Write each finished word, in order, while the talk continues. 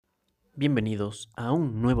Bienvenidos a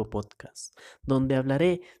un nuevo podcast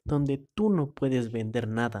donde tú no puedes vender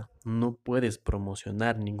nada, no puedes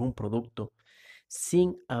promocionar ningún producto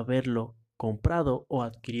sin haberlo comprado o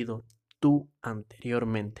adquirido tú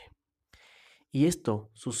anteriormente. Y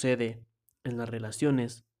esto sucede en las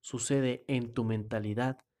relaciones, sucede en tu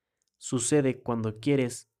mentalidad, sucede cuando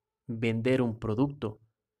quieres vender un producto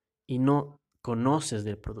y no conoces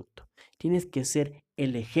del producto. Tienes que ser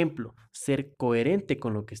el ejemplo, ser coherente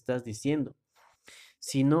con lo que estás diciendo.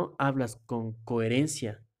 Si no hablas con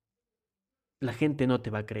coherencia, la gente no te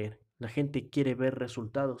va a creer. La gente quiere ver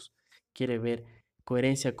resultados, quiere ver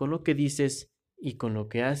coherencia con lo que dices y con lo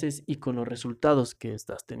que haces y con los resultados que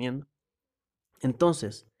estás teniendo.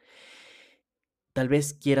 Entonces, tal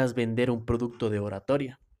vez quieras vender un producto de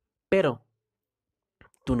oratoria, pero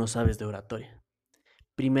tú no sabes de oratoria.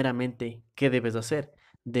 Primeramente, ¿qué debes hacer?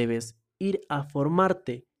 Debes ir a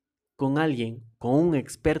formarte con alguien, con un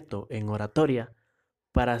experto en oratoria,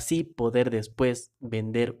 para así poder después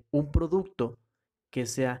vender un producto que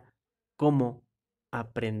sea como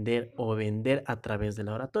aprender o vender a través de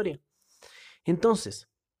la oratoria. Entonces,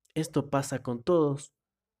 esto pasa con todos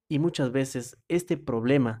y muchas veces este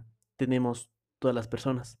problema tenemos todas las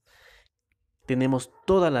personas. Tenemos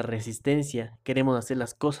toda la resistencia, queremos hacer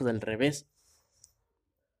las cosas al revés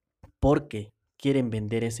porque quieren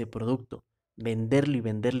vender ese producto, venderlo y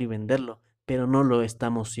venderlo y venderlo, pero no lo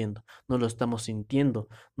estamos siendo, no lo estamos sintiendo,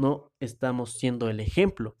 no estamos siendo el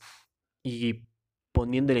ejemplo y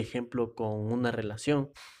poniendo el ejemplo con una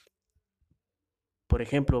relación. Por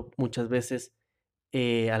ejemplo, muchas veces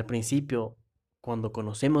al principio, cuando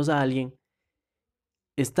conocemos a alguien,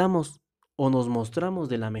 estamos o nos mostramos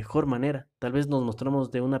de la mejor manera. Tal vez nos mostramos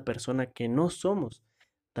de una persona que no somos,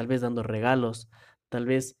 tal vez dando regalos, tal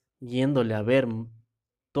vez yéndole a ver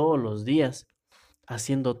todos los días,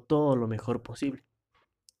 haciendo todo lo mejor posible.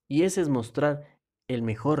 Y ese es mostrar el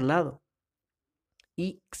mejor lado.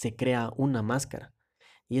 Y se crea una máscara.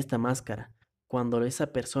 Y esta máscara, cuando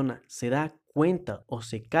esa persona se da cuenta o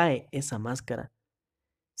se cae esa máscara,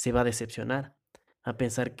 se va a decepcionar, va a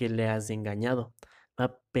pensar que le has engañado, va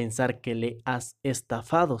a pensar que le has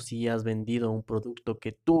estafado si has vendido un producto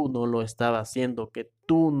que tú no lo estabas haciendo, que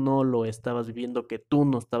tú no lo estabas viviendo, que tú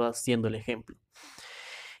no estabas siendo el ejemplo.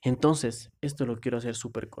 Entonces, esto lo quiero hacer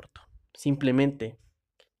súper corto. Simplemente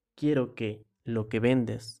quiero que lo que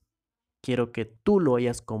vendes, quiero que tú lo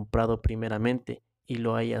hayas comprado primeramente y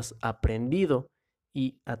lo hayas aprendido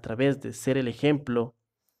y a través de ser el ejemplo,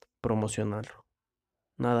 promocionarlo.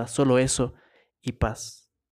 Nada, solo eso y paz.